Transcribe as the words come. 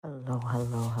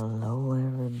Hello,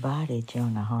 everybody.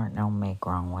 Jonah Hart, don't make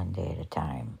wrong one day at a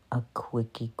time. A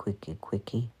quickie.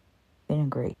 Been a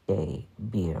great day,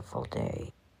 beautiful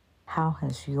day. How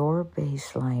has your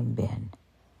baseline been?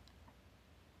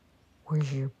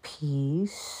 Where's your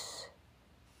peace?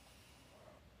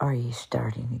 Are you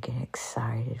starting to get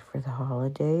excited for the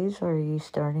holidays, or are you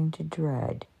starting to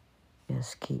dread?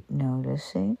 Just keep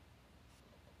noticing.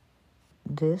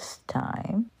 This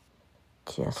time,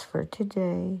 just for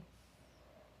today,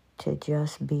 to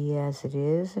just be as it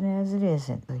is and as it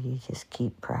isn't. So you just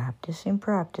keep practicing.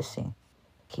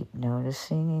 Keep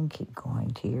noticing and keep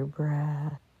going to your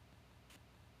breath.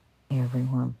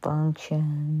 Everyone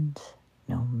functions.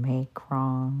 No make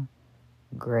wrong.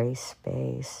 Gray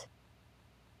space.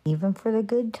 Even for the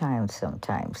good times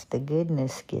sometimes, the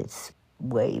goodness gets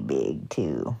way big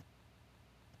too.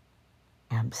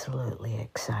 Absolutely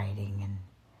exciting and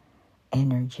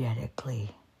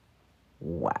energetically.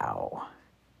 Wow.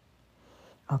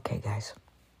 Okay, guys,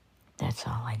 that's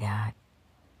all I got.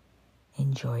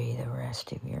 Enjoy the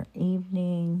rest of your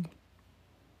evening,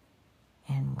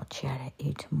 and we'll chat at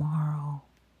you tomorrow.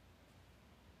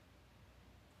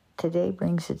 Today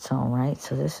brings its own, right?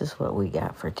 So this is what we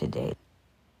got for today.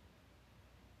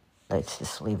 Let's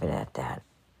just leave it at that.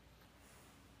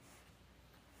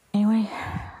 Anyway,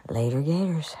 later,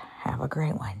 Gators. Have a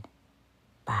great one.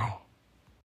 Bye.